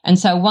And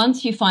so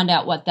once you find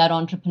out what that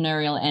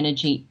entrepreneurial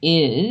energy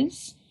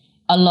is,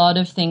 a lot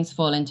of things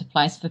fall into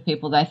place for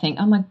people. They think,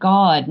 oh, my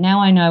God,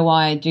 now I know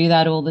why I do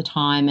that all the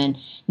time. And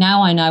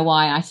now I know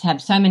why I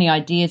have so many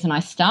ideas and I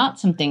start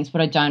some things,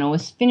 but I don't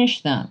always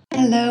finish them.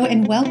 Hello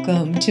and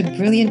welcome to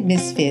Brilliant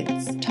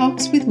Misfits,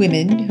 talks with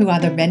women who are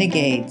the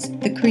renegades,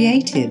 the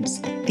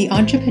creatives, the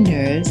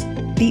entrepreneurs,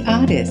 the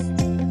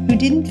artists who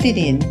didn't fit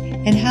in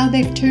and how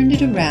they've turned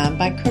it around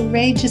by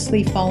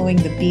courageously following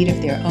the beat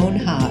of their own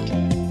heart.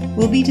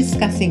 We'll be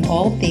discussing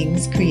all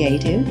things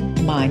creative,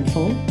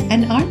 mindful,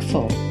 and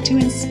artful to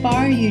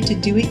inspire you to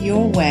do it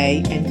your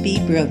way and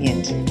be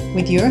brilliant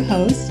with your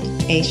host,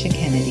 Aisha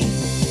Kennedy.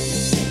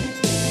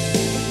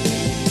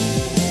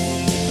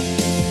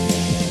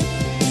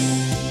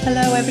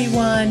 Hello,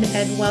 everyone,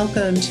 and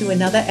welcome to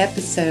another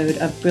episode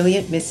of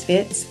Brilliant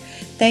Misfits.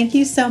 Thank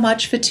you so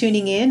much for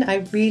tuning in.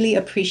 I really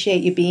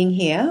appreciate you being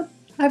here.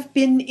 I've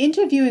been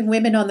interviewing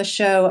women on the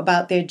show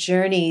about their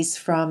journeys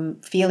from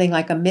feeling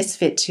like a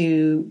misfit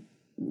to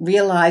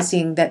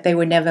realizing that they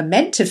were never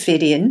meant to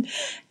fit in,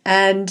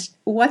 and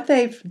what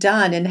they've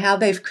done and how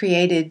they've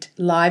created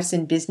lives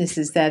and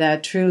businesses that are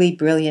truly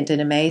brilliant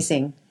and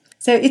amazing.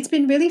 So it's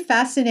been really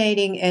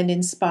fascinating and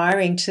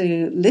inspiring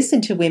to listen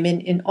to women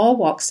in all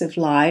walks of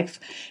life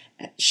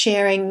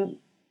sharing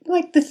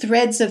like the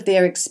threads of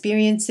their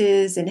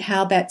experiences and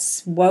how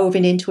that's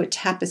woven into a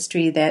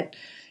tapestry that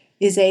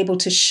is able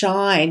to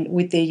shine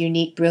with their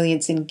unique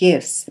brilliance and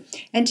gifts.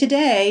 And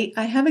today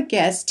I have a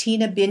guest,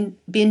 Tina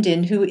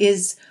Bindon, who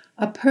is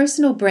a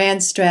personal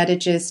brand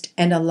strategist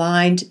and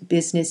aligned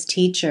business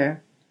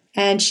teacher.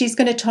 And she's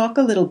going to talk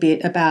a little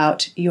bit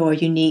about your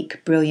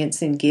unique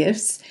brilliance and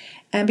gifts.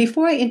 And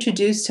before I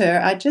introduce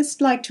her, I'd just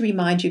like to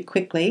remind you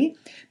quickly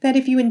that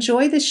if you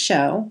enjoy this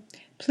show,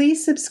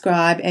 please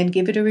subscribe and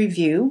give it a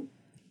review.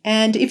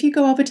 And if you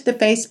go over to the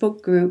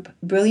Facebook group,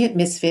 Brilliant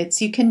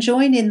Misfits, you can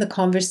join in the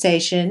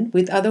conversation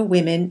with other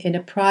women in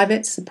a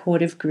private,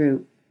 supportive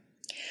group.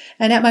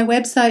 And at my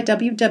website,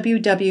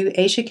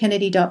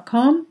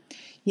 www.aishakennedy.com,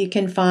 you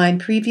can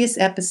find previous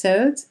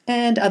episodes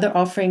and other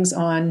offerings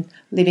on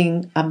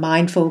living a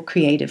mindful,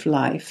 creative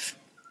life.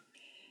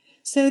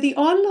 So the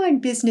online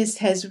business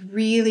has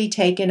really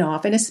taken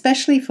off, and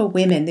especially for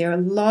women. There are a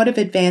lot of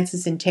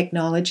advances in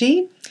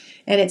technology,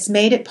 and it's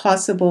made it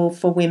possible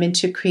for women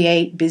to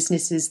create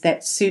businesses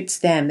that suits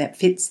them, that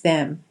fits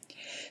them.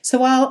 So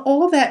while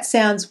all that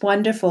sounds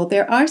wonderful,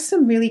 there are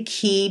some really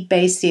key,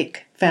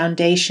 basic,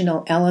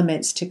 foundational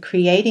elements to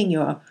creating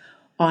your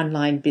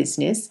online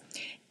business.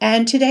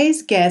 And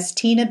today's guest,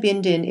 Tina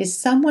Bindon, is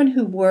someone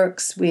who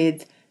works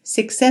with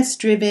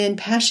success-driven,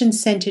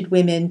 passion-centered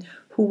women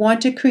who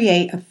want to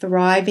create a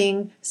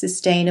thriving,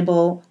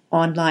 sustainable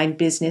online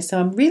business. So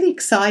I'm really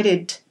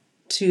excited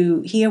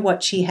to hear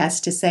what she has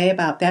to say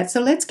about that.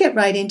 So let's get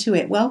right into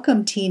it.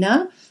 Welcome,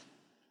 Tina.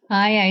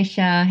 Hi,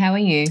 Aisha. How are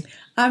you?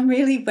 I'm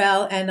really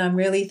well, and I'm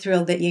really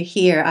thrilled that you're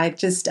here. I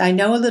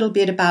know a little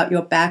bit about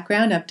your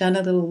background. I've done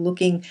a little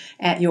looking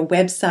at your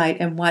website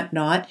and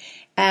whatnot,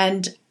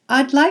 and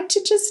I'd like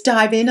to just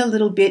dive in a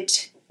little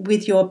bit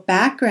with your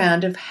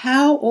background of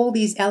how all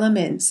these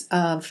elements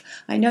of,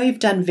 I know you've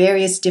done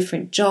various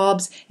different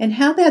jobs, and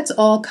how that's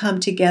all come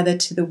together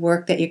to the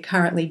work that you're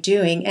currently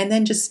doing, and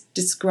then just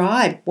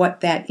describe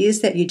what that is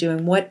that you're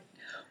doing, what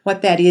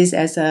that is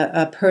as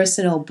a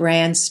personal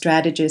brand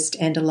strategist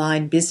and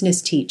aligned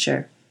business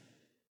teacher.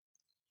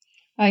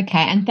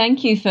 Okay, and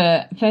thank you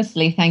for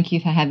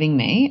having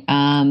me.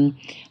 I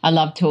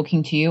love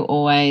talking to you,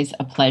 always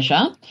a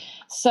pleasure.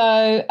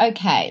 So,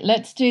 okay,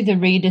 let's do the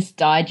Reader's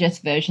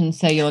Digest version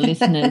so your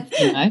listeners,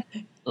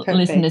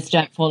 listeners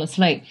don't fall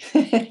asleep.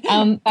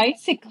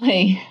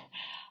 Basically,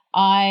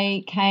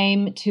 I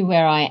came to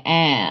where I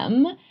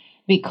am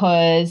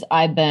because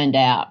I burned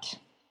out.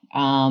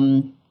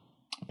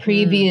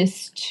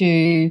 Previous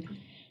to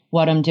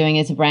what I'm doing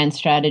as a brand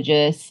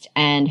strategist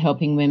and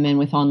helping women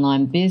with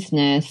online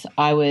business,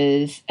 I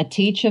was a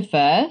teacher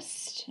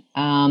first,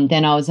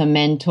 then I was a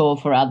mentor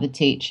for other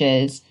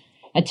teachers,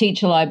 a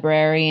teacher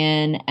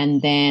librarian,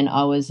 and then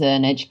I was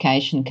an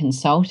education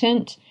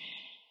consultant.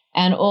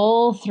 And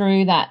all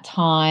through that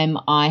time,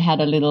 I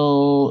had a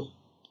little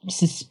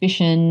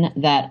suspicion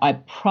that I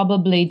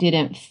probably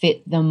didn't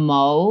fit the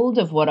mold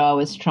of what I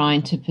was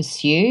trying to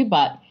pursue.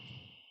 But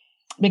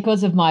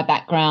because of my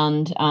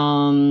background,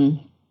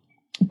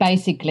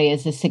 basically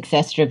as a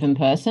success-driven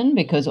person,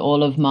 because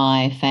all of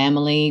my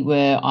family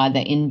were either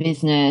in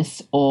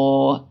business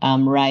or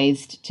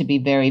raised to be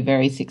very,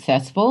 very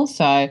successful.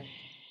 So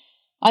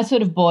I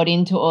sort of bought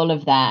into all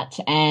of that,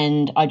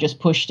 and I just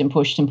pushed and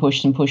pushed and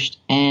pushed and pushed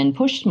and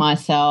pushed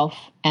myself,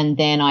 and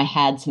then I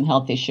had some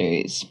health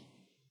issues.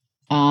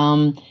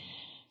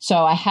 So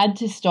I had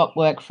to stop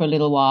work for a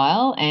little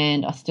while,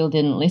 and I still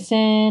didn't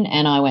listen,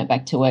 and I went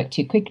back to work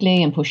too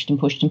quickly and pushed and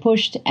pushed and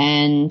pushed,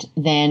 and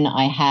then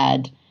I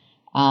had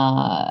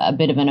a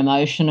bit of an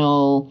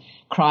emotional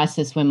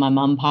crisis when my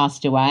mum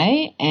passed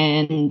away,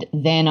 and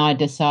then I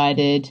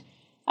decided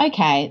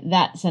okay,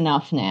 that's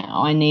enough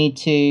now. I need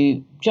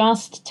to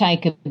just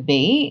take a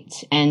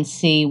beat and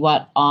see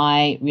what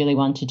I really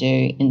want to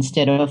do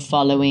instead of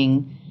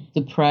following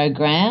the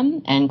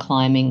program and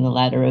climbing the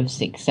ladder of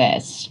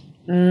success.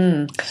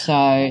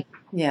 So,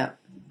 yeah.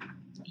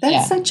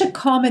 That's such a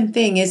common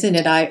thing, isn't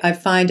it? I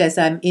find as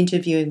I'm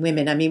interviewing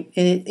women, I mean,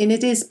 and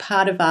it is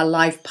part of our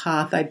life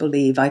path, I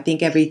believe. I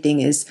think everything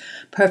is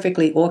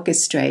perfectly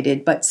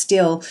orchestrated, but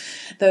still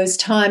those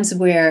times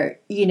where,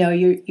 you know,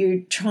 you're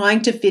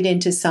trying to fit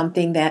into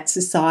something that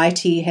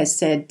society has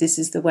said this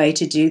is the way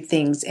to do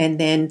things, and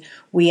then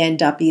we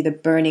end up either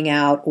burning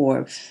out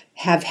or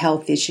have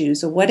health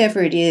issues or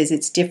whatever it is.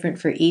 It's different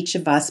for each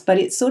of us, but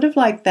it's sort of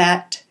like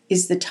that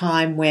is the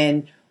time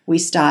when we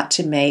start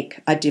to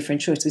make a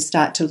different choice. We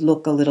start to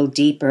look a little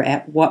deeper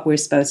at what we're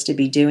supposed to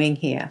be doing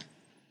here.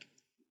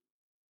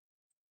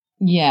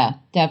 Yeah,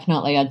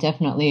 definitely. I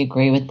definitely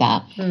agree with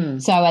that.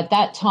 So at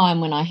that time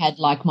when I had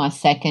like my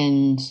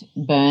second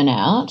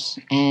burnout,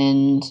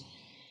 and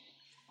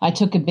I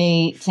took a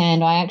beat,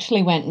 and I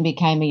actually went and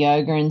became a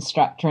yoga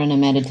instructor and a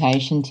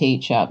meditation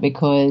teacher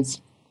because,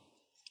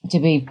 to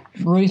be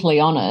brutally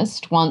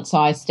honest, once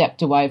I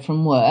stepped away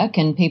from work,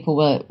 and people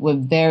were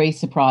very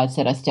surprised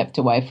that I stepped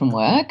away from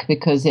work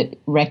because it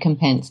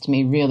recompensed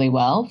me really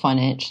well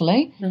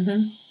financially.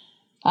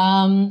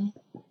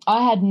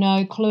 I had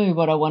no clue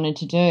what I wanted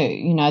to do.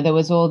 You know, there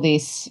was all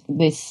this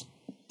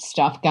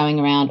stuff going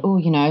around, oh,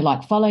 you know,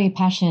 like follow your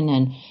passion,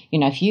 and, you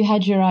know, if you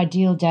had your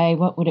ideal day,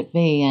 what would it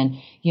be? And,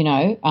 you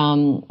know,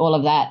 all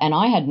of that. And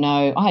I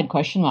had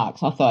question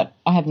marks. I thought,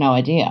 I have no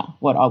idea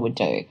what I would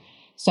do.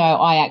 So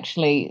I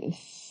actually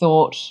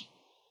thought,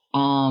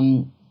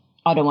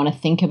 I don't want to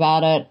think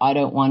about it. I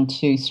don't want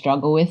to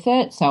struggle with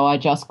it. So I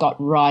just got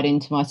right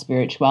into my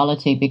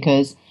spirituality,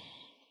 because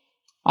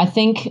I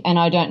think, and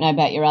I don't know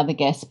about your other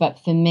guests, but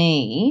for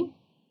me,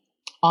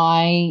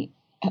 I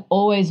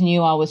always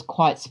knew I was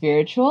quite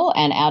spiritual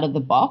and out of the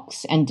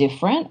box and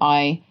different.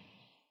 I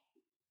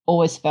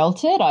always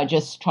felt it. I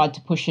just tried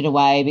to push it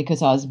away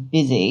because I was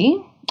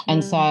busy.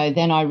 And so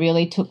then I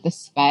really took the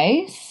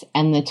space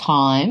and the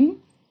time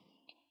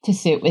to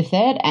sit with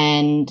it,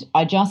 and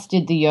I just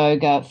did the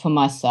yoga for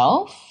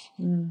myself.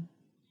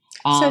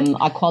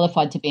 I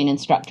qualified to be an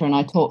instructor, and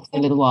I taught for a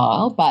little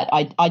while, but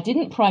I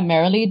didn't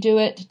primarily do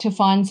it to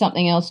find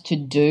something else to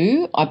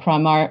do. I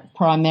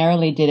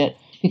primarily did it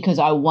because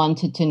I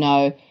wanted to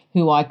know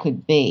who I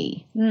could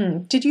be.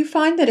 Did you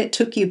find that it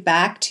took you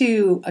back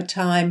to a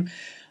time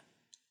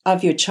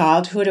of your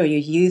childhood or your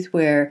youth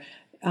where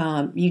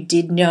you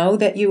did know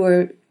that you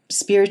were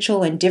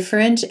spiritual and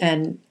different,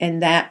 and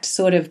that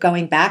sort of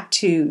going back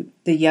to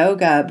the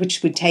yoga,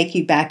 which would take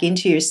you back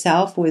into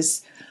yourself,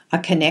 was a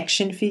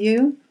connection for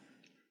you?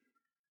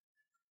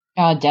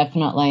 Oh,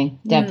 definitely.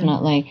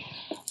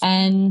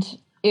 And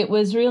it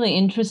was really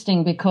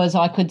interesting because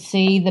I could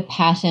see the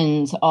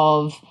patterns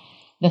of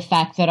the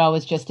fact that I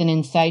was just an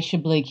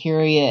insatiably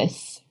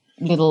curious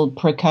little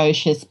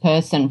precocious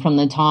person from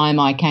the time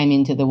I came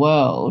into the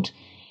world.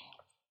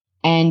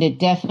 And it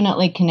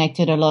definitely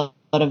connected a lot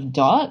of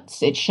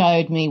dots. It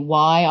showed me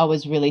why I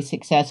was really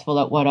successful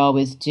at what I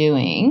was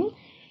doing,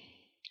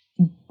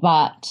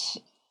 but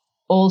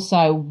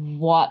also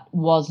what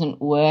wasn't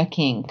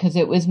working, because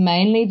it was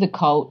mainly the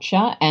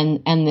culture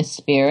and the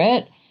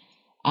spirit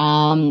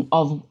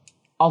of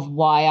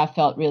why I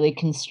felt really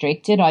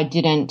constricted.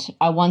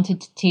 I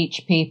wanted to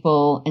teach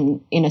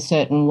people in a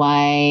certain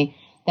way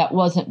that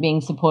wasn't being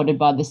supported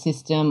by the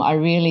system. I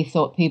really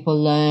thought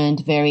people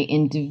learned very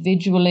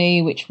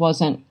individually, which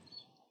wasn't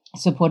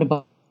supported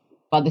by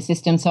the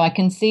system. So I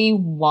can see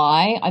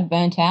why I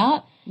burnt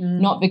out,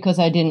 not because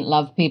I didn't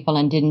love people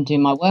and didn't do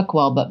my work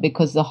well, but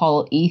because the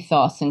whole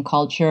ethos and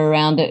culture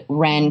around it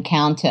ran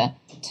counter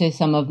to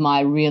some of my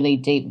really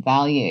deep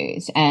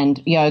values,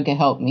 and yoga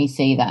helped me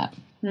see that.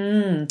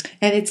 And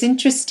it's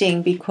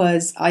interesting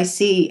because I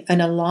see an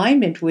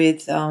alignment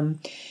with,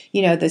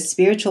 the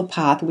spiritual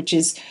path, which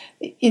is,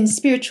 in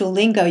spiritual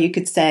lingo, you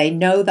could say,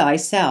 know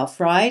thyself,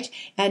 right?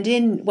 And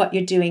in what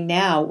you're doing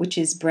now, which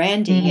is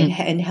branding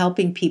and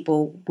helping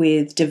people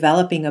with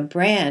developing a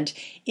brand,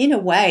 in a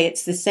way,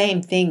 it's the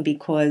same thing,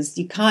 because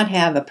you can't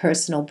have a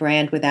personal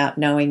brand without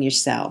knowing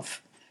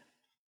yourself.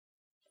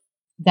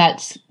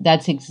 That's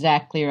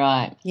exactly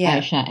right,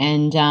 Aisha.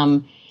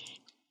 And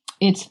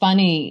it's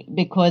funny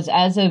because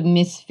as a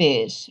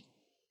misfit,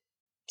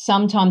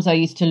 sometimes I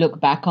used to look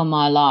back on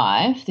my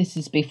life. This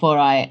is before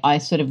I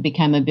sort of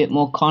became a bit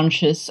more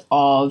conscious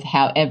of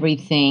how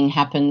everything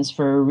happens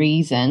for a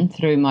reason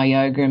through my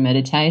yoga and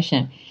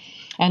meditation.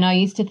 And I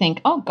used to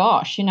think, oh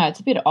gosh, it's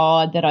a bit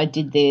odd that I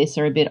did this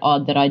or a bit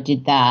odd that I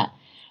did that.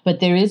 But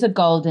there is a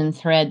golden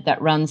thread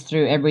that runs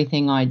through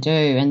everything I do,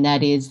 and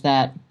that is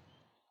that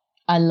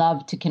I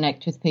love to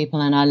connect with people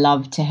and I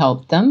love to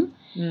help them.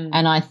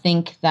 And I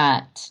think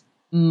that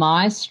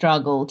my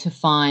struggle to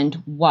find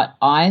what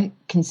I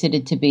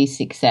considered to be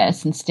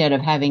success, instead of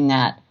having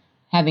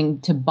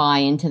to buy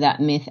into that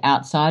myth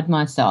outside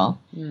myself,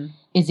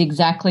 is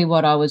exactly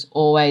what I was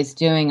always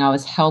doing. I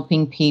was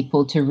helping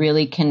people to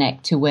really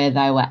connect to where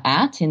they were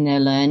at in their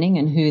learning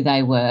and who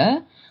they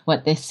were,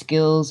 what their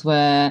skills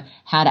were,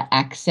 how to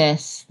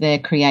access their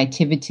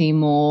creativity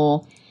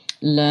more,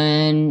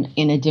 learn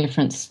in a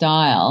different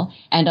style.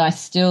 And I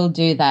still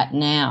do that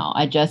now.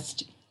 I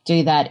just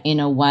do that in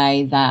a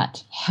way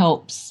that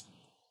helps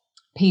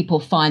people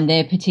find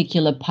their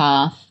particular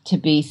path to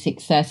be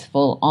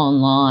successful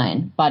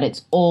online. But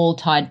it's all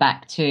tied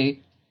back to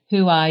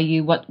who are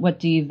you, what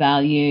do you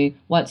value,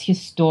 what's your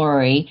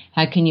story,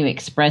 how can you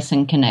express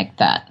and connect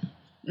that?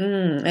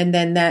 And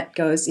then that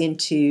goes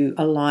into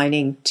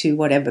aligning to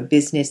whatever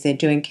business they're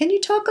doing. Can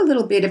you talk a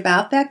little bit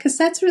about that? Because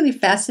that's really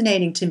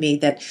fascinating to me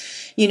that,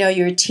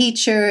 you're a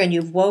teacher and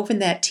you've woven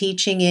that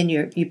teaching in.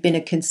 You've been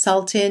a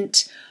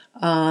consultant,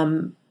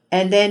 and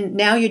then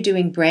now you're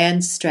doing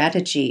brand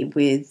strategy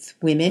with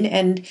women.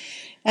 And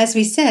as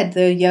we said,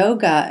 the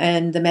yoga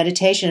and the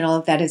meditation and all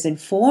of that has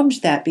informed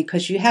that,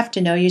 because you have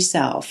to know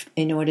yourself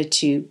in order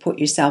to put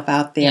yourself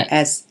out there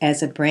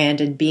as a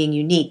brand and being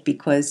unique,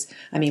 because,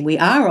 we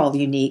are all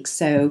unique.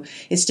 So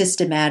it's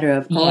just a matter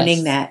of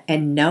owning that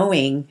and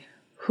knowing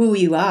who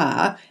you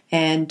are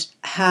and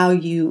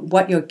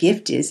what your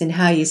gift is and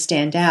how you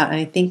stand out.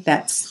 And I think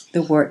that's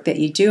the work that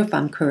you do, if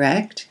I'm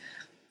correct.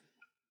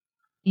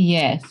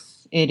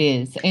 Yes, it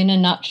is. In a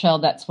nutshell,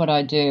 that's what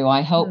I do.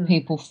 I help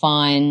people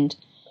find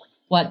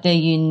what their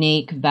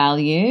unique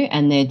value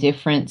and their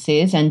difference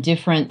is, and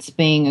difference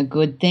being a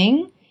good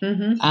thing,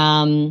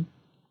 a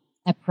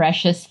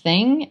precious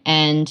thing,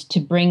 and to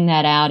bring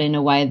that out in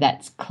a way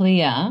that's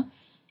clear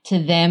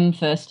to them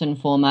first and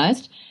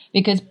foremost,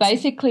 because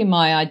basically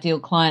my ideal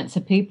clients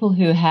are people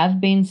who have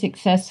been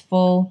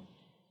successful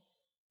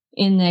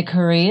in their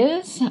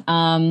careers.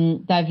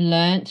 They've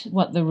learnt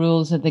what the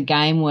rules of the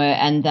game were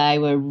and they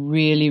were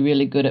really,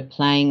 really good at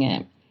playing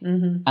it.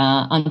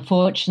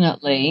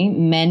 Unfortunately,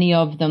 many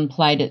of them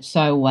played it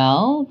so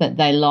well that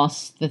they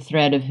lost the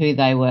thread of who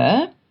they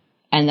were,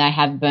 and they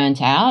have burnt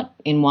out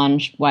in one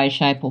way,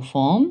 shape or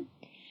form.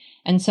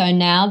 And so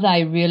now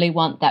they really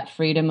want that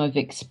freedom of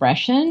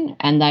expression,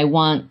 and they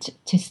want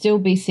to still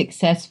be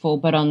successful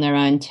but on their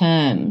own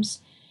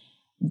terms.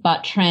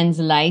 But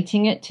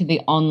translating it to the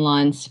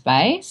online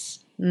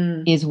space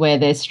is where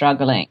they're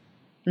struggling.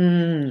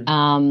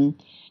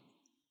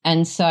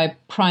 And so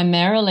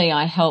primarily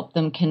I help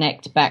them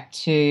connect back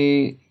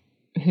to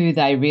who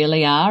they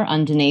really are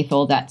underneath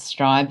all that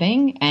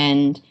striving.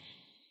 And,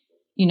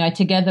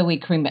 together we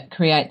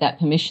create that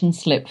permission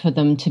slip for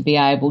them to be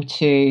able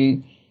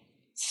to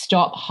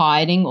stop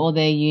hiding all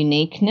their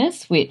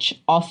uniqueness, which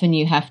often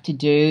you have to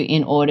do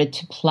in order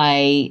to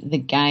play the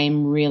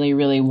game really,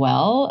 really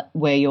well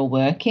where you're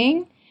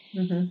working.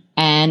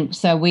 And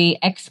so we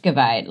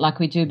excavate, like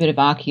we do a bit of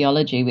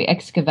archaeology. We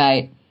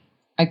excavate,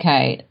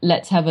 okay,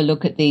 let's have a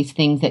look at these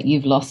things that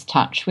you've lost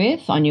touch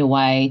with on your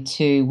way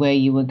to where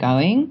you were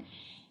going,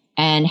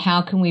 and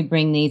how can we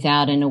bring these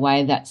out in a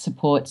way that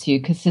supports you?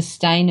 Because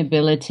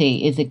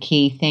sustainability is a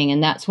key thing,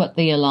 and that's what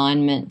the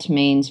alignment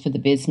means for the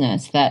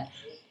business, that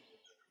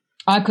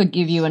I could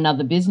give you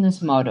another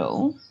business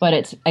model, but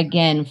it's,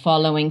 again,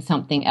 following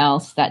something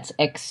else that's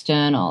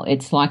external.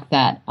 It's like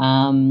that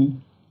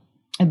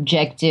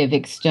objective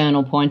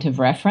external point of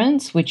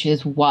reference, which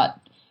is what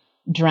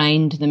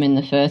drained them in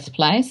the first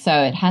place.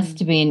 So it has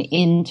to be an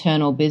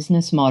internal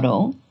business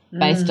model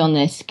based on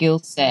their skill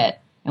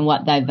set and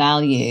what they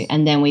value,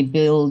 and then we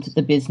build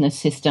the business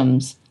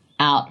systems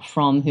out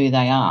from who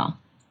they are.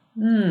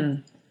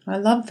 I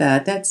love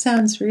that. That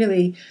sounds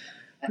really,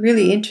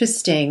 really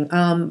interesting,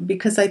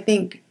 because I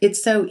think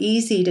it's so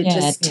easy to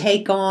just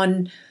take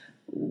on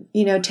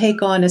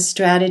a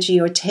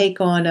strategy or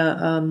take on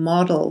a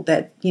model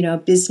that, a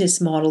business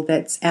model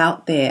that's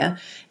out there,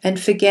 and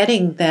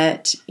forgetting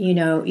that,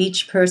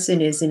 each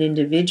person is an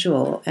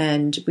individual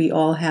and we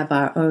all have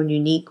our own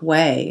unique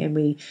way, and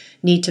we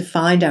need to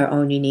find our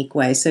own unique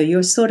way. So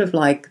you're sort of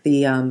like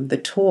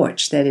the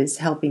torch that is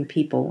helping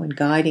people and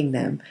guiding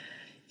them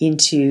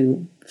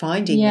into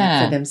finding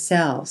that for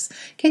themselves.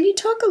 Can you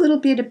talk a little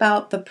bit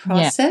about the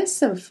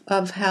process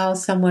of how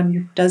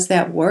someone does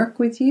that work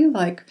with you?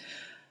 Like,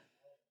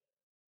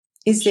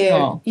 is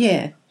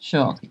there?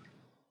 Sure.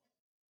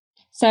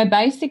 So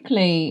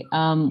basically,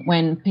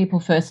 when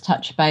people first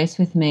touch base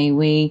with me,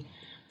 we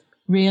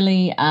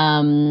really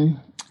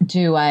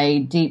do a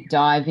deep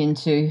dive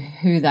into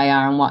who they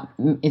are and what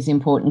is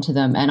important to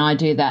them. And I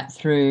do that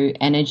through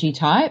energy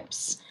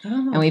types.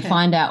 And we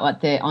find out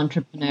what their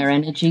entrepreneur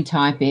energy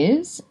type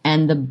is.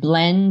 And the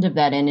blend of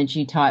that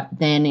energy type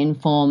then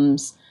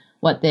informs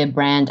what their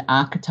brand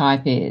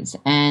archetype is.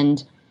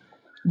 And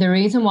the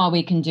reason why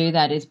we can do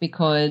that is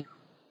because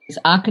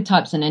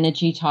archetypes and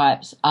energy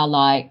types are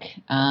like,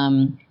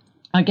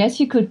 I guess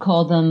you could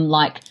call them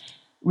like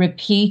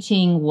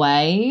repeating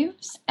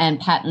waves and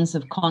patterns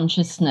of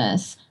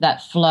consciousness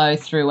that flow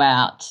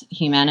throughout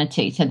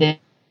humanity. So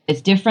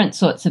there's different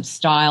sorts of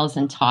styles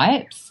and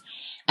types,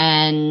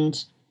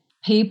 and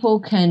people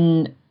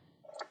can,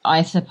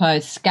 I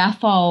suppose,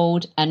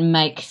 scaffold and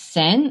make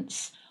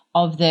sense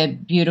of their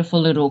beautiful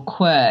little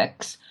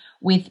quirks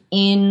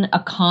within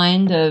a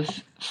kind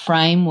of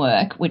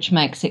framework which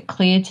makes it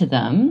clear to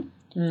them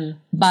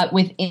But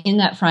within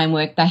that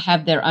framework, they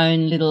have their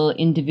own little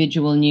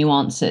individual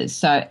nuances.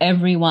 So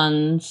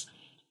everyone's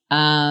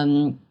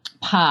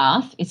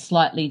path is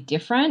slightly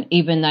different,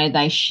 even though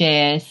they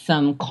share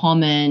some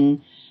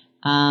common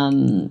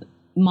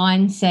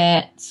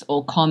mindsets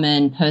or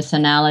common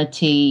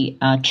personality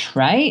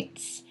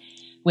traits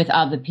with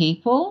other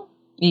people.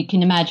 You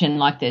can imagine,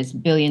 like, there's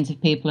billions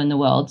of people in the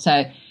world.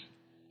 So,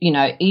 you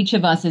know, each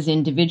of us is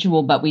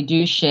individual, but we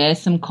do share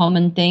some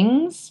common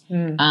things.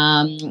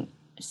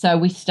 So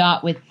we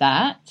start with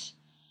that.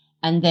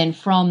 And then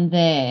from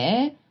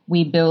there,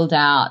 we build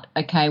out,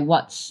 okay,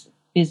 what's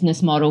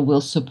business model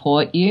will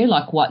support you?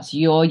 Like, what's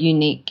your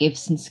unique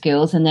gifts and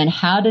skills? And then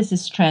how does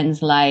this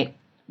translate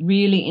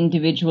really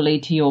individually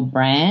to your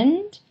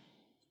brand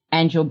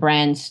and your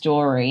brand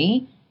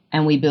story?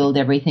 And we build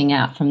everything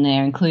out from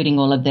there, including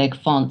all of their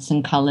fonts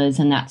and colors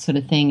and that sort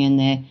of thing, and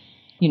their,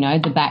 you know,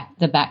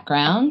 the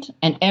background.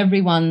 And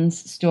everyone's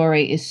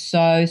story is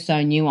so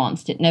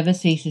nuanced. It never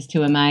ceases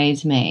to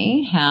amaze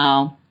me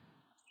how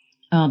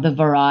the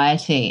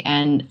variety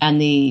and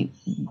the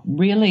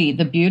really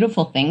the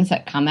beautiful things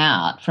that come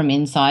out from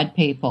inside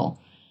people.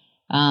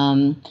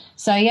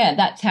 So yeah,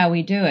 that's how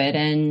we do it.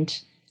 And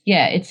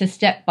yeah, it's a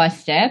step by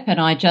step, and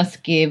I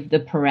just give the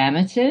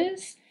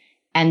parameters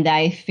and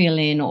they fill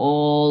in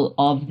all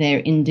of their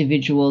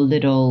individual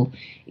little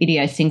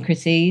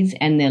idiosyncrasies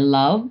and their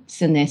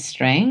loves and their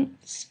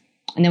strengths.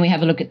 And then we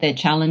have a look at their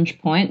challenge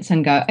points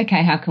and go,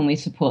 okay, how can we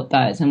support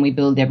those? And we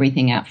build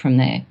everything out from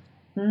there.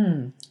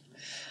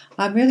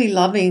 I'm really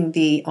loving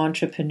the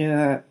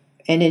entrepreneur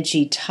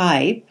energy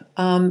type.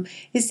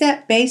 Is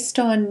that based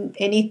on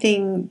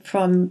anything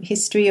from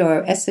history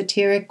or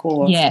esoteric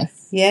or?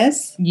 Yes.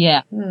 Yes?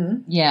 Yeah.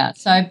 Yeah.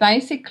 So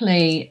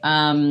basically,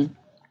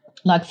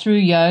 like through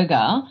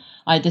yoga,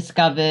 I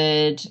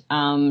discovered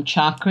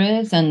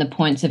chakras and the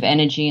points of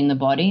energy in the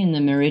body and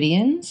the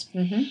meridians.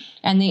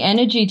 And the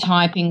energy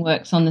typing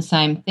works on the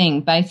same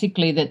thing,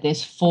 basically that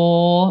there's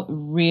 4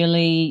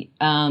 really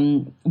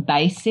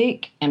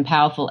basic and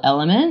powerful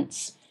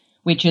elements,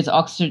 which is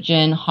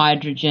oxygen,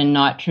 hydrogen,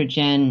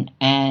 nitrogen,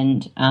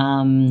 and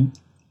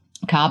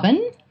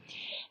carbon.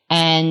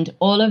 And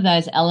all of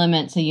those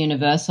elements are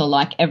universal,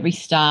 like every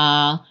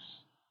star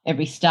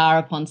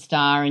upon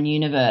star in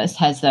universe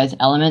has those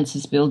elements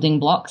as building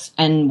blocks,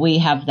 and we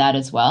have that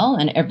as well,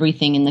 and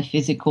everything in the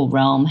physical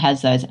realm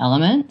has those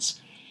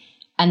elements.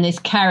 And there's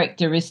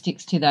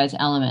characteristics to those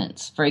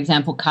elements. For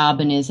example,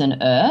 carbon is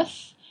an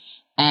earth,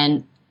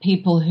 and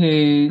people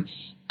who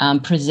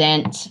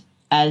present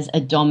as a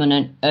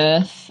dominant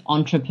earth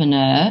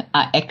entrepreneur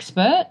are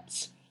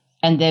experts,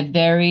 and they're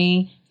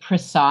very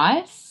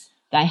precise.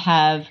 They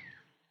have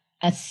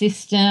a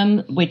system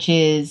which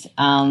is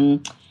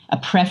a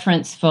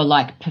preference for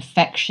like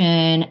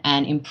perfection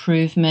and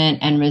improvement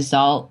and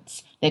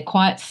results. They're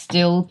quite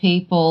still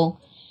people.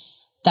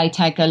 They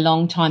take a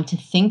long time to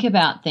think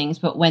about things,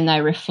 but when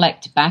they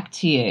reflect back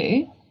to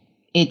you,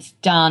 it's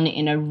done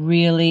in a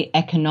really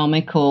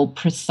economical,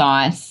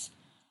 precise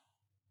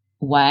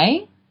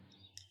way.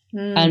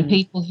 And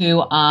people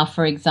who are,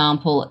 for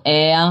example,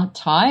 air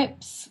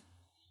types,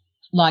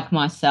 like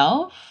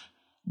myself,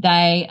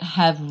 they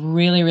have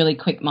really, really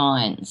quick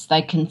minds.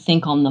 They can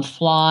think on the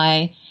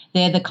fly.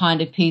 They're the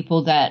kind of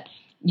people that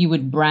you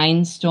would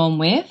brainstorm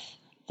with.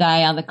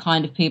 They are the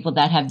kind of people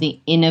that have the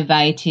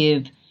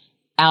innovative,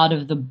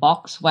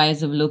 out-of-the-box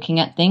ways of looking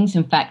at things.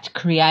 In fact,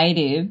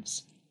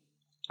 creatives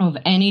of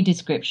any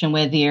description,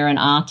 whether you're an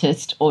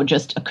artist or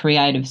just a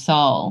creative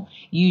soul,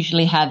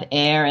 usually have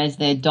air as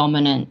their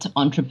dominant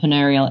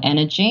entrepreneurial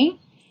energy.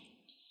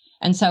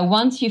 And so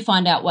once you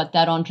find out what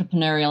that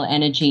entrepreneurial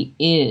energy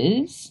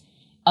is,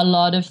 a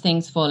lot of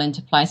things fall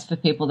into place for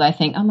people. They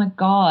think, oh, my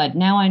God,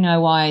 now I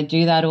know why I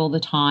do that all the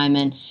time,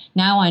 and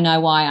now I know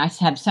why I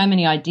have so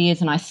many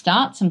ideas and I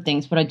start some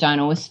things, but I don't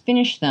always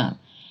finish them.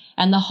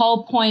 And the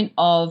whole point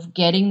of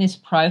getting this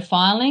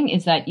profiling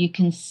is that you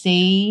can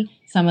see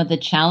some of the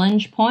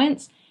challenge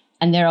points,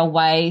 and there are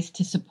ways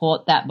to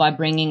support that by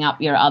bringing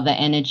up your other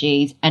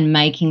energies and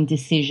making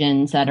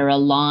decisions that are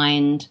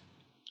aligned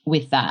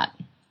with that.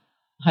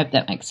 I hope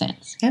that makes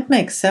sense. That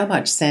makes so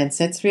much sense.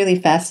 That's really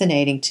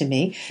fascinating to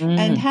me.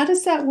 And how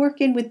does that work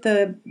in with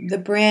the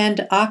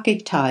brand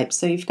archetype?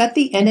 So you've got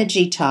the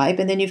energy type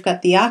and then you've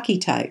got the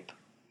archetype.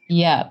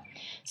 Yeah.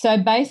 So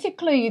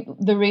basically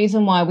the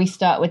reason why we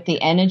start with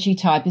the energy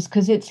type is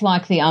because it's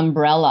like the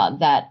umbrella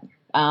that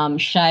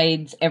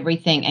shades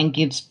everything and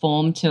gives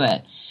form to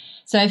it.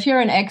 So if you're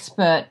an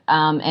expert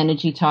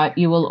energy type,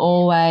 you will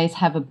always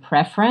have a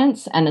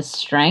preference and a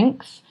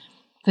strength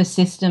for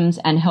systems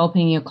and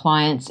helping your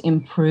clients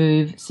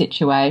improve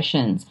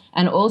situations,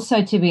 and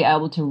also to be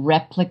able to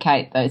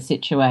replicate those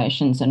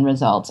situations and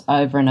results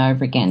over and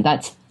over again.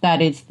 That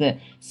is the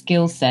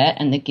skill set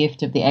and the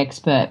gift of the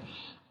expert.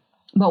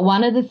 But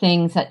one of the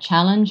things that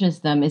challenges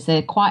them is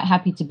they're quite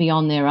happy to be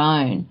on their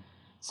own.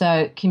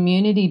 So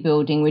community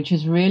building, which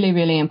is really,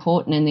 really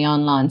important in the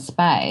online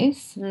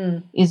space,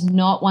 is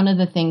not one of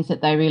the things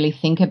that they really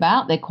think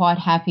about. They're quite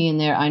happy in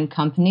their own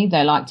company.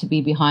 They like to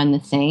be behind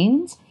the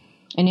scenes.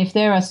 And if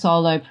they're a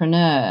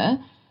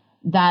solopreneur,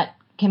 that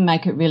can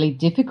make it really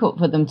difficult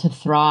for them to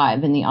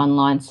thrive in the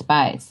online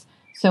space.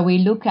 So we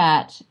look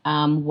at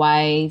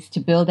ways to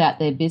build out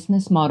their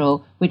business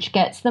model, which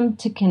gets them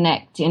to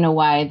connect in a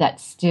way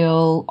that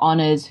still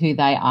honors who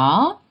they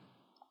are.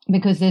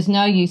 Because there's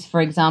no use,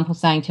 for example,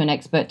 saying to an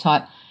expert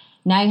type,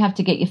 now you have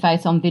to get your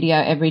face on video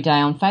every day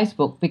on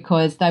Facebook,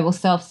 because they will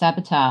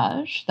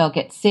self-sabotage, they'll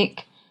get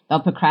sick,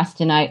 they'll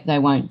procrastinate, they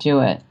won't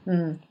do it.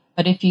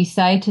 But if you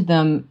say to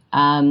them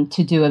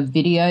to do a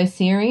video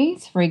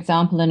series, for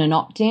example, in an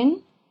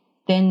opt-in,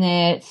 then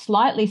they're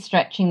slightly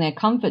stretching their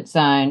comfort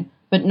zone,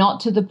 but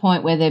not to the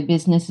point where their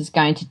business is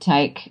going to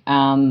take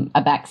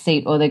a back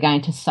seat or they're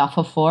going to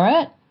suffer for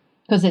it,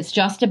 because it's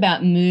just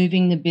about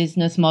moving the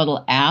business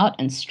model out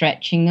and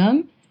stretching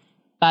them,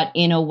 but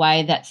in a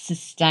way that's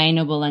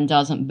sustainable and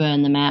doesn't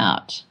burn them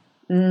out.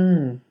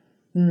 And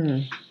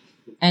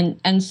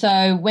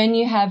so when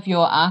you have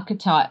your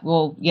archetype,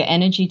 well, your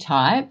energy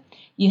type,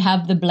 you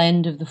have the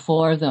blend of the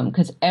four of them,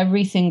 because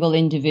every single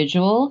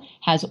individual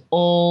has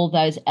all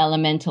those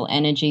elemental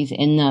energies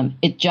in them.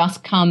 It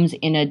just comes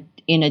in a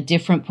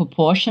different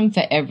proportion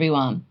for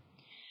everyone.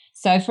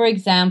 So, for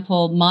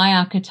example, my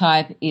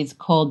archetype is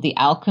called the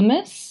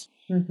alchemist,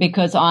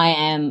 because I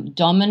am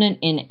dominant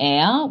in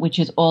air, which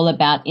is all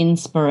about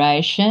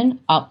inspiration,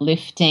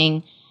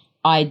 uplifting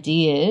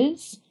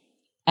ideas.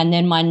 And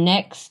then my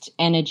next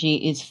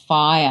energy is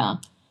fire,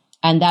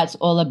 and that's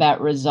all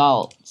about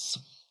results.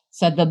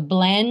 So the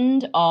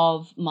blend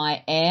of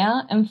my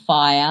air and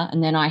fire,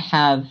 and then I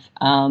have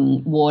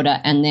water,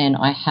 and then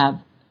I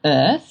have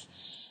earth,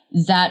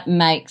 that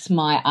makes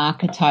my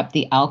archetype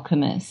the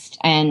alchemist.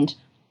 And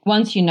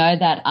once you know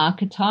that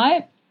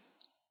archetype,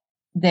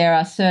 there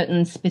are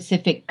certain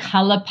specific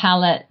color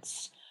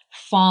palettes,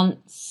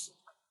 fonts,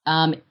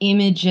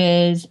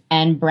 images,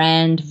 and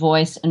brand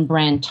voice and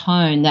brand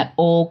tone that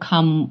all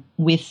come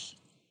with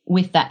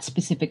that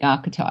specific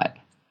archetype.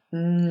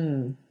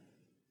 I'm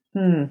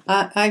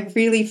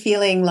really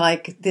feeling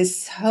like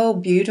this whole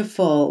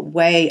beautiful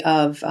way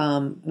of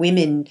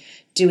women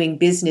doing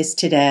business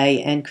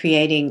today and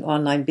creating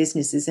online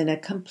businesses in a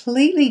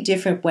completely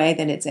different way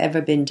than it's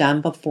ever been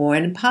done before.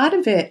 And part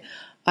of it,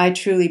 I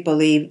truly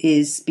believe,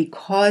 is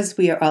because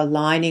we are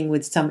aligning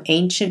with some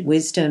ancient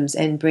wisdoms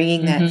and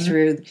bringing that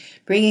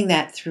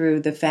through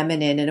the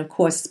feminine. And of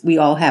course, we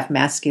all have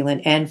masculine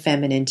and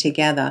feminine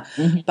together,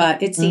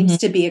 but it seems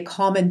to be a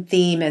common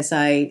theme as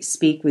I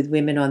speak with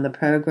women on the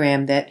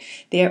program, that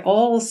they're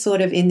all sort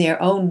of in their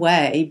own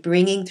way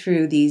bringing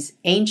through these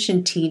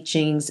ancient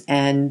teachings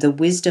and the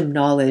wisdom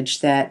knowledge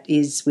that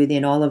is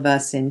within all of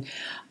us, and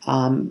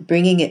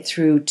bringing it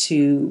through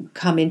to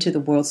come into the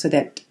world, so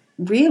that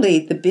really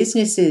the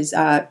businesses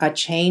are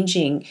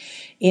changing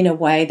in a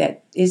way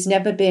that has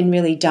never been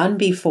really done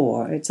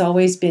before. It's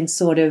always been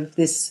sort of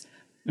this,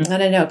 I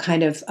don't know,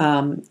 kind of,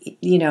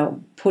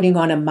 putting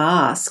on a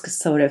mask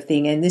sort of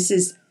thing. And this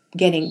is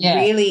getting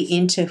really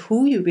into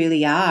who you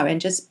really are and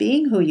just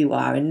being who you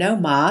are, and no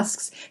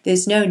masks.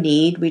 There's no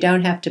need. We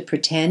don't have to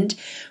pretend.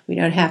 We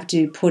don't have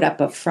to put up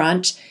a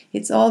front.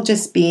 It's all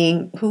just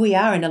being who we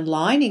are and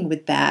aligning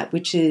with that,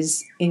 which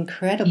is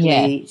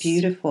incredibly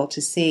beautiful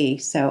to see.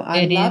 So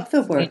I love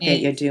the work that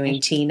you're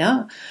doing,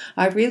 Tina.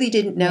 I really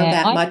didn't know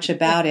that much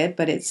about it,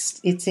 but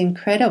it's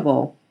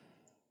incredible.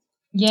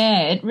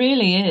 Yeah, it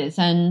really is.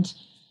 And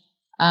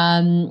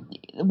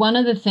one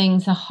of the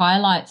things, the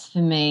highlights for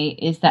me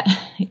is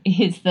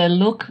the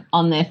look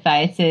on their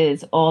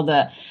faces or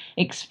the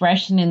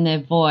expression in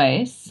their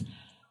voice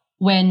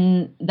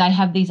when they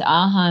have these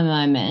aha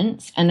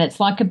moments, and it's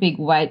like a big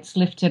weight's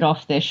lifted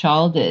off their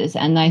shoulders,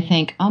 and they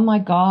think, oh my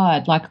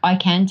God, like I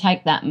can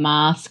take that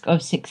mask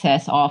of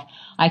success off.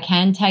 I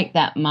can take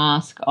that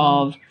mask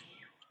of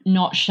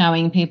not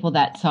showing people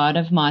that side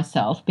of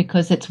myself,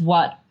 because it's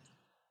what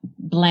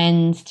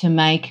blends to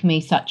make me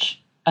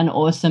such an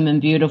awesome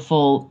and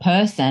beautiful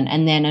person,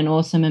 and then an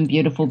awesome and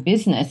beautiful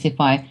business if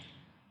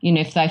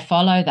they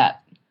follow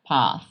that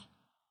path.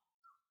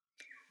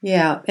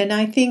 Yeah. And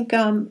I think,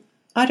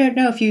 I don't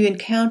know if you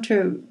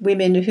encounter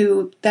women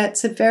who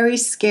that's a very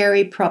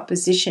scary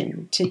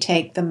proposition to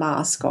take the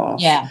mask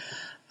off. Yeah.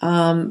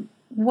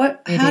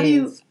 What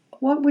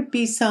would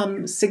be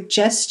some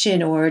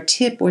suggestion or a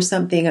tip or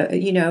something,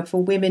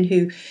 for women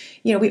who,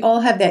 we all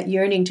have that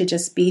yearning to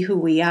just be who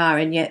we are,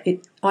 and yet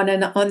on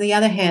the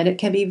other hand, it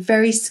can be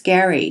very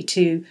scary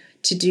to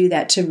do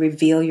that, to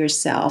reveal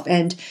yourself.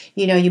 And,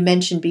 you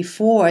mentioned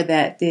before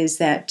that there's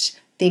that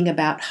thing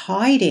about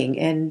hiding,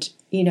 and,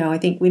 I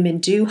think women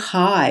do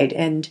hide,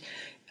 and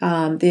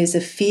there's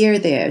a fear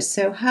there.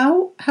 So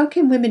how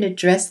can women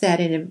address that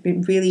in a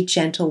really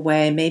gentle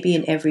way, maybe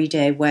an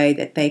everyday way,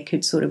 that they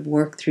could sort of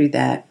work through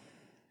that?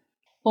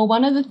 Well,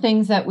 one of the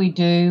things that we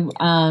do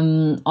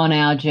on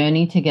our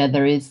journey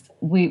together is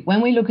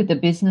when we look at the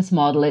business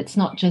model, it's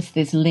not just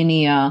this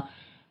linear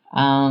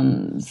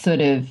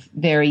sort of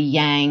very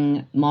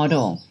yang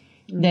model.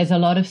 There's a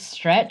lot of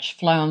stretch,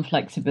 flow, and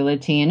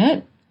flexibility in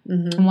it.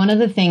 And one of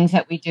the things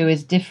that we do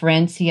is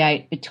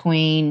differentiate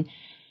between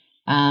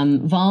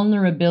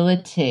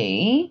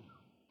vulnerability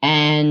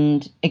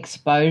and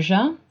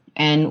exposure.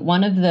 And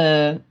one of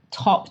the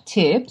top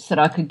tips that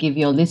I could give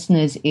your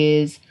listeners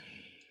is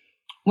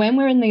when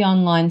we're in the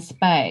online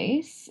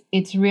space,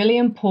 it's really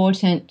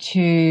important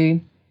to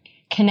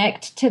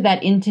connect to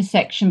that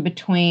intersection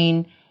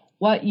between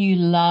what you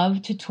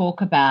love to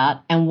talk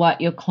about and what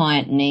your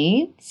client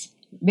needs,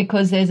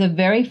 because there's a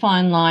very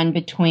fine line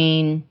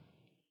between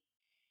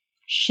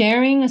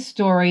sharing a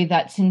story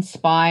that's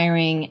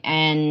inspiring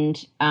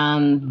and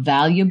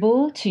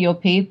valuable to your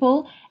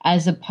people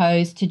as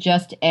opposed to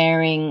just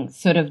airing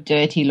sort of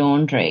dirty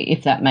laundry,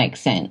 if that makes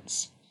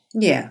sense.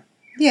 Yeah,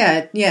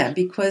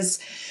 because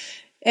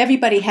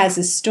everybody has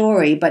a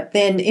story, but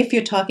then if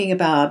you're talking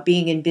about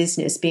being in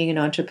business, being an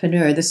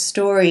entrepreneur, the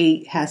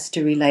story has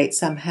to relate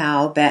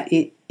somehow that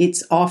you're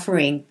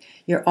offering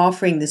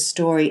the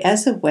story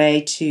as a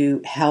way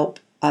to help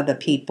other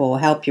people,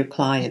 help your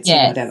clients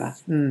or whatever.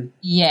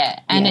 Yeah,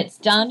 and it's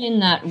done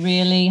in that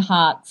really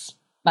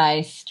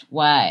heart-based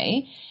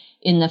way,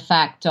 in the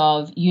fact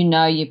of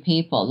your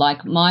people.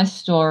 Like my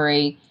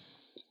story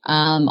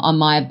on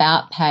my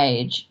About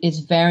page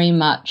is very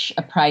much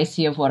a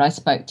précis of what I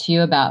spoke to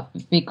you about,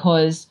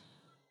 because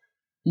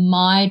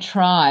my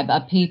tribe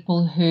are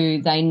people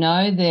who they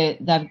know that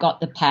they've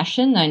got the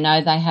passion, they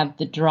know they have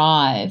the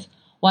drive.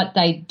 What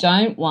they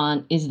don't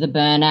want is the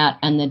burnout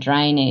and the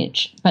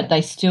drainage, but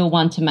they still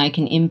want to make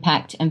an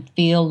impact and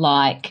feel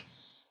like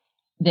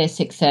they're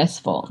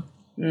successful.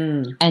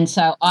 And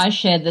so I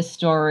share the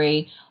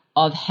story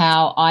of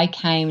how I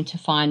came to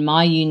find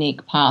my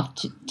unique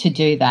path to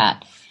do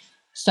that.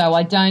 So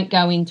I don't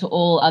go into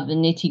all other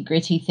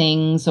nitty-gritty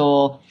things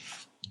or,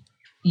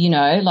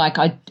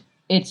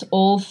 it's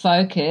all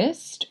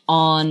focused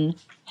on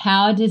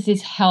how does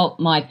this help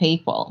my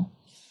people?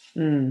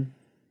 And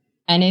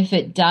if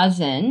it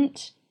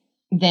doesn't,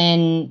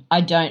 then I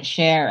don't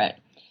share it.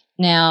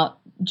 Now,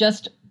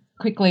 just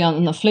quickly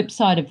on the flip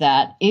side of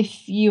that,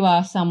 if you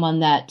are someone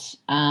that,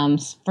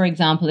 for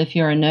example, if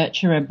you're a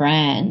nurturer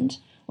brand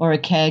or a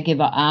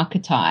caregiver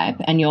archetype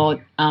and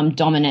your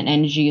dominant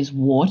energy is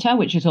water,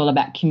 which is all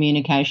about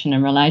communication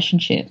and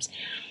relationships,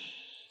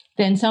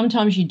 then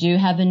sometimes you do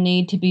have a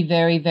need to be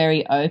very,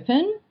 very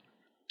open.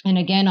 And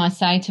again, I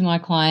say to my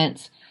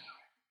clients,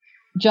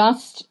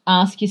 just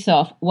ask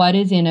yourself, what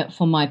is in it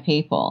for my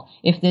people?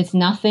 If there's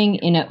nothing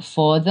in it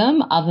for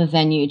them other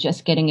than you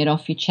just getting it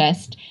off your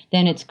chest,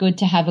 then it's good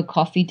to have a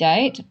coffee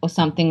date or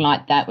something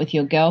like that with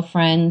your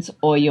girlfriends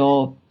or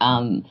your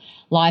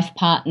life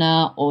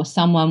partner or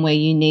someone where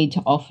you need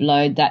to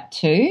offload that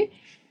to,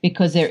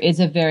 because there is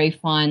a very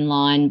fine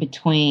line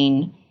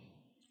between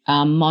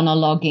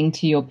monologuing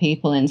to your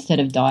people instead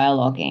of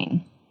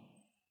dialoguing.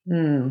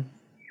 If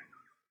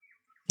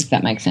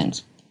that makes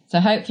sense. So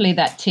hopefully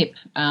that tip,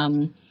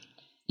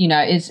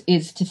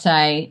 is to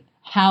say,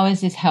 how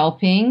is this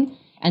helping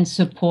and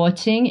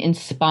supporting,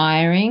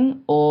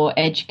 inspiring or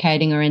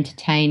educating or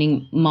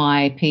entertaining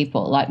my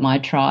people, like my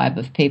tribe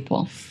of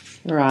people?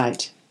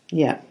 Right.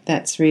 Yeah,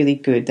 that's really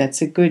good.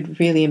 That's a good,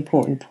 really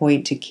important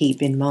point to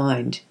keep in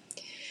mind.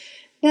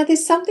 Now,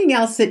 there's something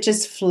else that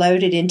just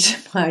floated into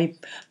my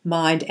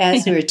mind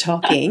as we were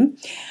talking,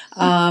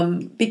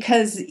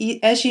 because,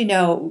 as you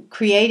know,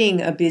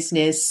 creating a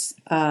business,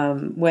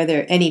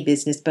 whether any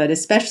business, but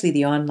especially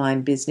the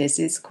online business,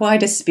 is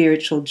quite a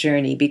spiritual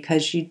journey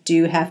because you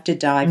do have to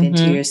dive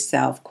into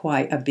yourself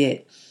quite a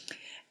bit.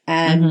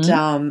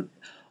 And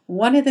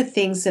one of the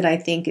things that I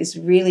think is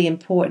really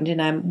important,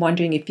 and I'm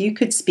wondering if you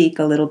could speak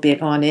a little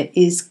bit on it,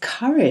 is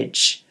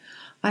courage.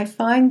 I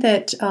find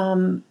that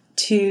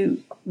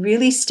to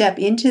really step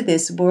into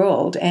this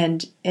world,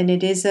 and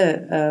it is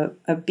a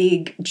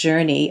big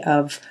journey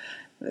of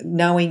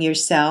knowing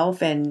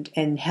yourself and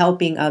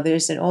helping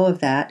others and all of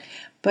that.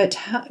 But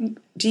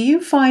do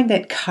you find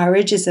that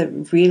courage is a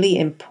really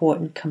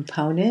important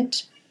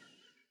component?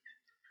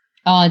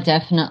 Oh,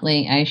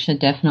 definitely, Aisha,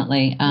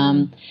 definitely.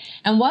 And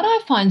what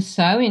I find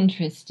so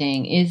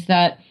interesting is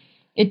that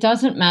it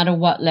doesn't matter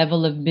what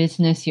level of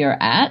business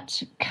you're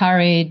at,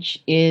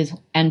 courage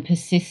and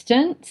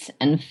persistence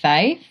and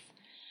faith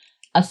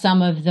are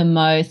some of the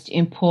most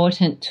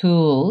important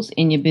tools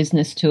in your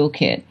business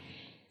toolkit.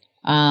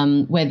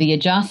 Whether you're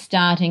just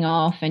starting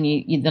off and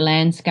the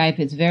landscape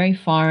is very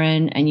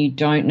foreign and you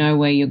don't know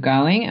where you're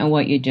going and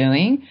what you're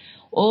doing,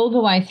 all the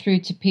way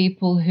through to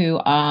people who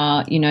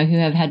are, who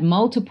have had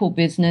multiple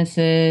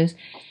businesses,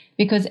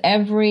 because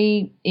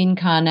every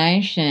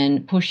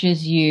incarnation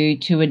pushes you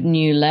to a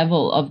new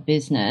level of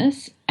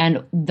business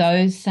and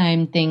those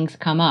same things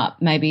come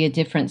up, maybe a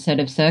different set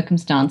of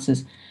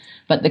circumstances,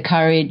 but the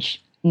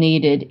courage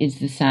needed is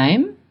the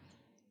same.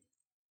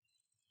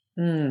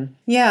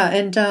 Yeah,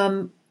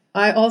 and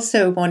I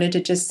also wanted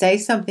to just say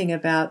something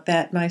about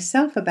that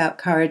myself, about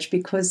courage,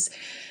 because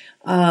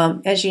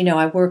as you know,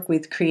 I work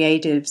with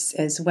creatives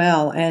as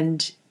well,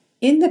 and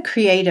in the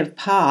creative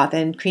path,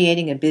 and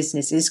creating a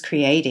business is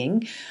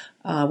creating,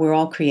 we're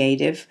all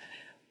creative,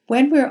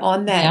 When we're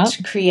on that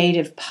Yep.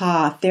 creative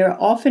path, there are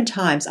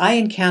oftentimes, I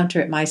encounter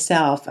it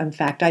myself. In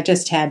fact, I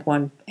just had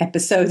one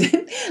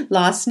episode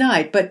last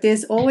night, but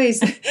there's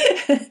always,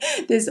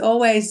 there's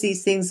always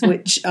these things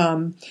which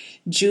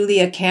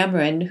Julia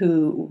Cameron,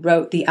 who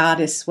wrote The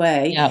Artist's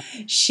Way, Yep.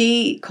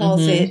 she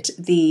calls it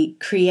the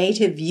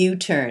creative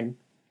U-turn.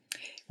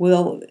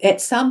 We'll,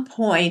 at some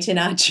point in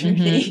our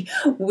journey,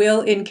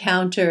 we'll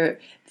encounter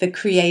the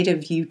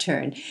creative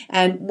U-turn.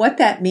 And what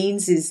that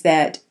means is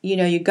that, you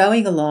know, you're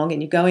going along,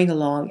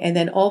 and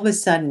then all of a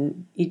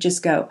sudden you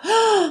just go,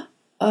 oh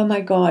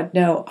my God,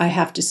 no, I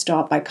have to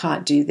stop. I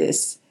can't do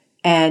this.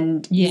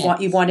 And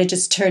Yes. you want to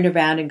just turn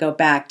around and go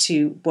back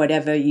to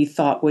whatever you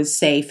thought was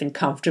safe and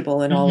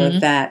comfortable and all of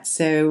that.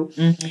 So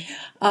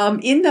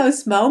in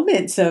those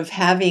moments of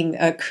having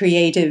a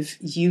creative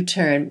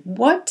U-turn,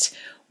 what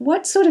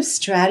sort of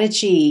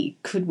strategy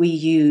could we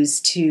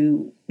use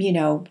to, you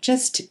know,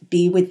 just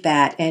be with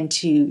that and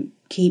to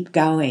keep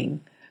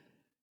going?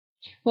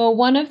 Well,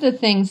 one of the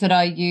things that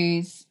I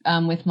use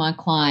with my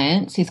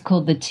clients is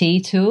called the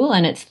T tool,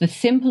 and it's the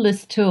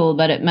simplest tool,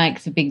 but it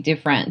makes a big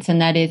difference. And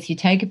that is, you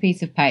take a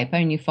piece of paper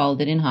and you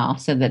fold it in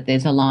half so that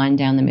there's a line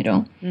down the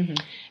middle.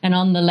 And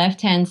on the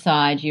left-hand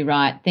side, you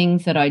write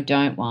things that I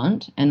don't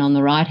want, and on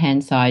the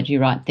right-hand side, you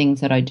write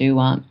things that I do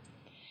want.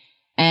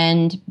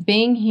 And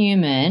being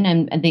human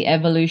and the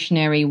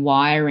evolutionary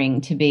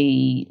wiring to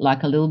be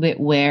like a little bit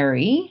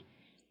wary,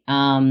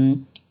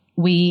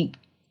 we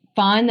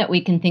find that we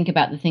can think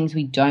about the things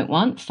we don't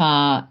want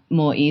far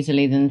more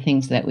easily than the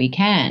things that we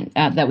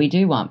that we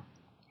do want.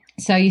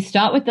 So you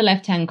start with the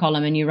left-hand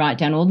column and you write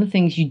down all the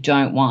things you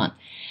don't want.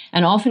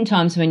 And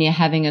oftentimes when you're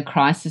having a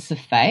crisis of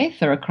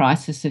faith or a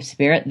crisis of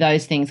spirit,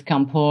 those things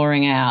come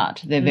pouring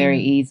out. They're very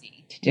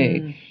easy to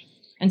do.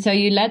 And so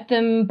you let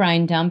them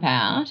brain dump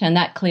out, and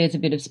that clears a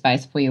bit of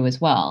space for you as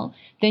well.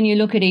 Then you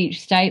look at each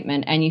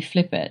statement and you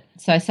flip it.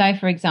 So say,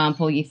 for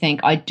example, you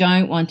think, I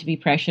don't want to be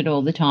pressured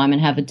all the time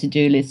and have a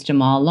to-do list a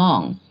mile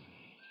long.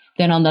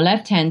 Then on the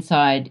left-hand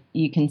side,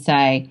 you can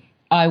say,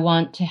 I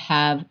want to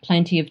have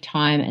plenty of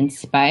time and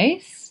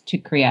space to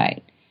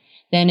create.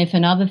 Then if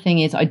another thing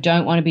is, I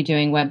don't want to be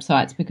doing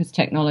websites because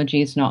technology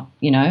is not,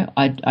 you know,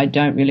 I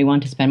don't really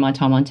want to spend my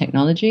time on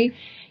technology.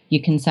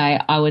 You can say,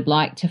 I would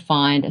like to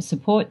find a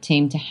support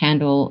team to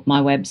handle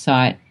my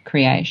website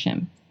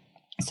creation.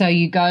 So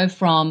you go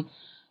from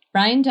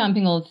brain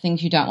dumping all the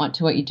things you don't want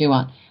to what you do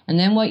want. And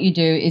then what you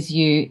do is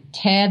you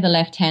tear the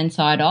left-hand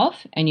side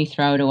off and you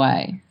throw it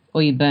away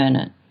or you burn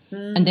it.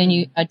 And then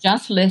you are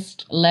just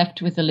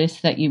left with the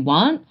list that you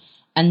want.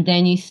 And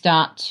then you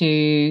start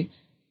to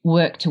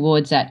work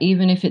towards that,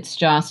 even if it's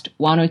just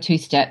one or two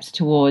steps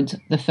towards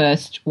the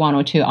first one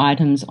or two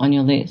items on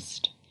your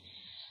list.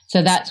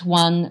 So that's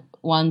one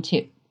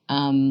tip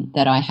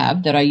that I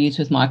have that I use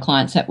with my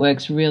clients that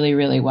works really,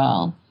 really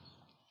well.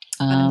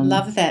 I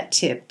love that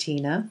tip,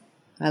 Tina.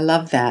 I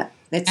love that.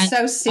 It's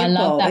so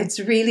simple. It's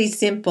really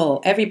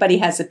simple. Everybody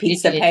has a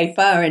piece of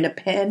paper and a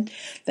pen.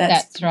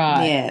 That's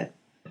right. Yeah,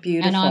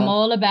 beautiful. And I'm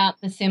all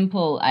about the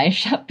simple,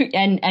 Aisha,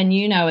 and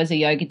you know, as a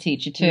yoga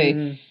teacher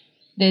too,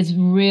 there's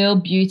real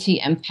beauty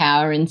and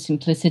power in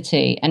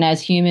simplicity. And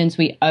as humans,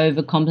 we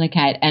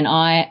overcomplicate, and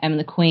I am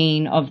the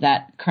queen of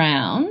that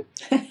crown.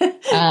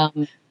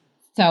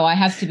 So I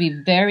have to be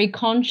very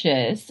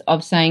conscious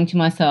of saying to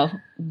myself,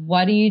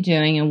 what are you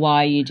doing and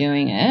why are you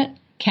doing it?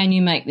 Can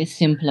you make this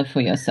simpler for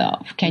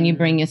yourself? Can you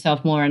bring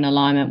yourself more in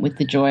alignment with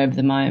the joy of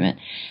the moment?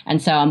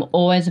 And so I'm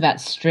always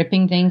about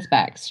stripping things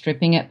back,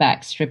 stripping it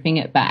back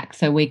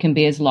so we can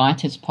be as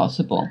light as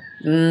possible.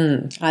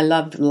 I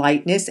love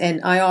lightness. And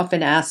I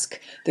often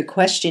ask the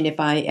question, if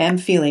I am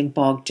feeling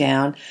bogged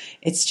down,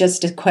 it's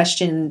just a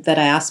question that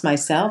I ask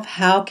myself,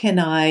 how can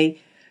I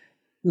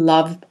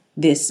love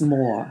this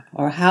more,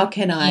 or how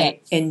can I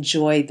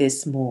enjoy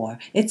this more?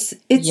 It's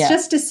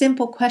just a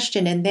simple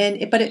question,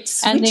 but it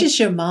switches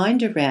your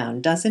mind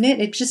around, doesn't it?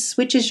 It just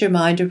switches your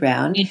mind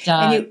around. It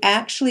does. And you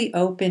actually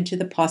open to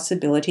the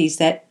possibilities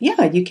that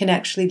you can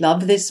actually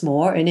love this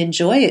more and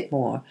enjoy it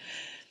more,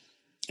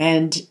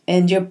 and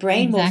your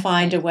brain will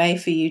find a way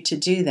for you to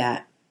do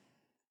that.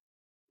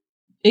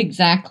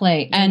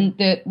 Exactly. And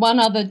the one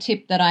other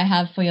tip that I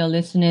have for your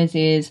listeners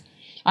is,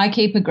 I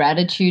keep a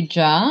gratitude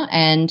jar,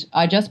 and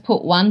I just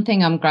put one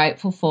thing I'm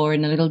grateful for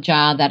in a little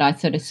jar that I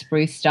sort of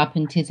spruced up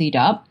and tizzied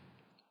up,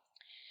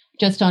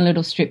 just on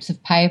little strips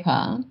of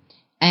paper.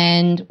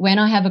 And when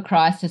I have a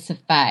crisis of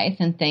faith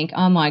and think,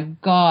 oh my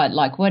God,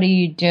 like, what are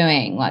you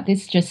doing? Like,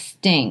 this just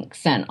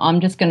stinks, and I'm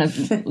just going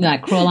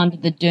to crawl under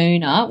the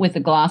doona with a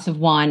glass of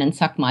wine and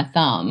suck my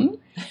thumb,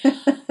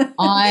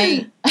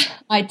 I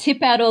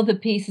tip out all the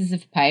pieces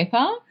of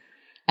paper,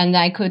 and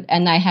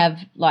they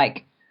have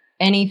like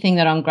anything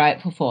that I'm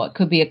grateful for. It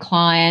could be a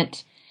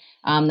client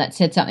that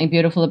said something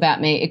beautiful about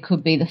me. It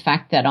could be the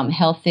fact that I'm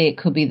healthy. It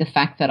could be the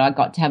fact that I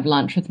got to have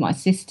lunch with my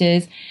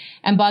sisters.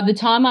 And by the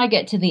time I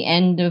get to the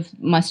end of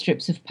my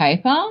strips of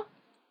paper,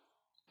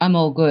 I'm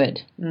all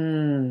good.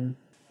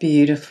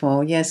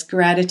 Beautiful. Yes,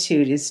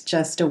 gratitude is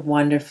just a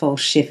wonderful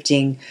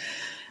shifting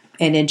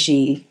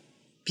energy.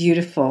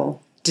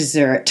 Beautiful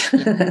dessert.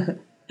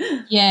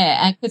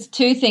 Yeah, and because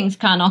two things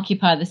can't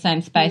occupy the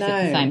same space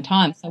at the same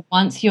time. So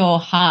once your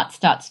heart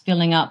starts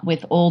filling up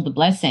with all the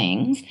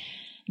blessings,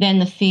 then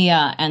the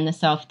fear and the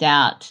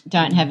self-doubt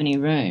don't have any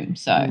room.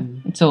 So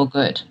it's all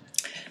good.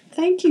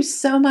 Thank you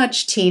so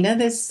much, Tina.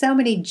 There's so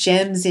many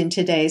gems in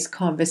today's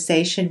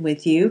conversation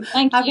with you.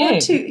 Thank you.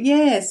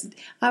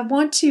 I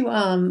want to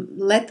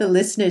let the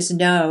listeners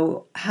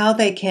know how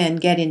they can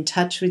get in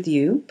touch with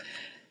you.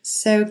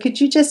 So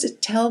could you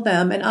just tell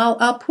them, and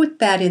I'll put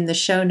that in the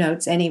show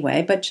notes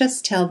anyway, but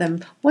just tell them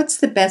what's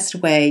the best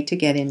way to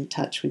get in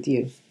touch with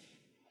you?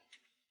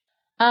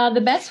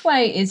 The best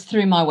way is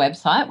through my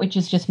website, which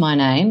is just my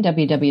name,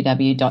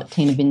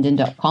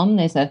 www.tinabinden.com.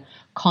 There's a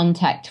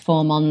contact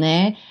form on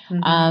there.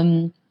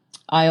 Mm-hmm.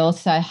 I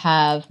also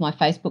have my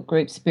Facebook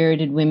group,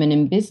 Spirited Women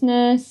in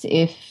Business,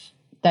 if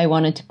they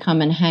wanted to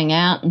come and hang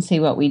out and see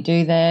what we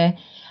do there.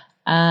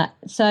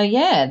 That's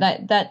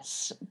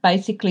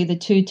basically the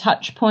two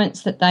touch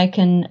points that they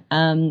can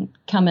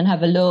come and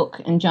have a look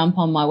and jump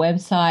on my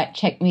website,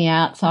 check me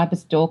out, cyber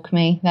stalk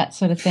me, that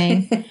sort of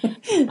thing.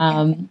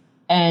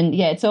 And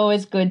it's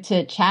always good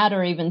to chat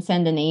or even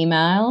send an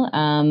email.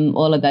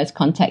 All of those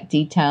contact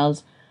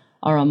details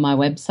are on my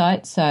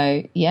website. So,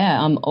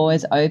 I'm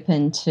always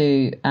open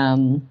to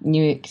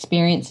new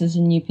experiences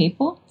and new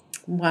people.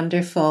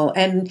 Wonderful.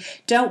 And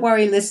don't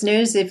worry,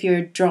 listeners, if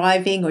you're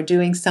driving or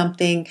doing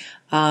something,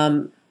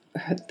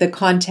 the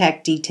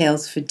contact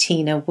details for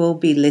Tina will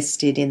be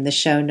listed in the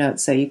show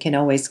notes, so you can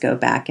always go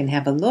back and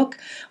have a look,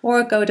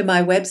 or go to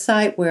my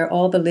website where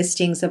all the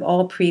listings of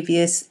all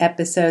previous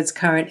episodes,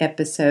 current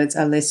episodes,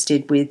 are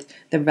listed with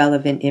the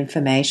relevant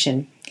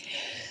information.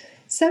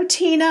 So,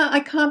 Tina, I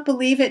can't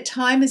believe it.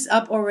 Time is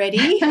up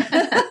already.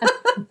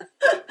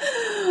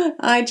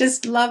 I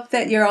just love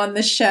that you're on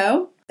the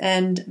show,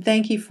 and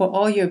thank you for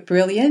all your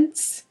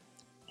brilliance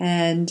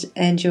and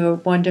your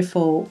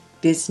wonderful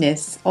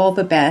business. All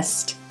the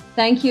best.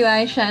 Thank you,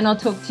 Aisha, and I'll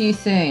talk to you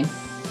soon.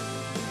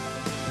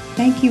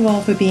 Thank you all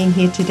for being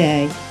here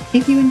today.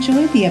 If you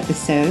enjoyed the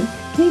episode,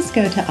 please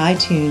go to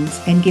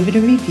iTunes and give it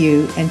a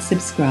review and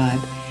subscribe.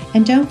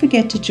 And don't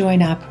forget to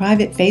join our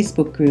private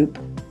Facebook group,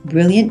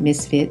 Brilliant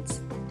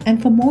Misfits.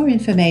 And for more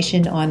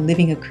information on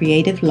living a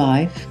creative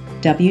life,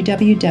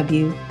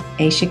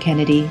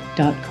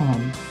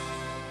 www.aishakennedy.com.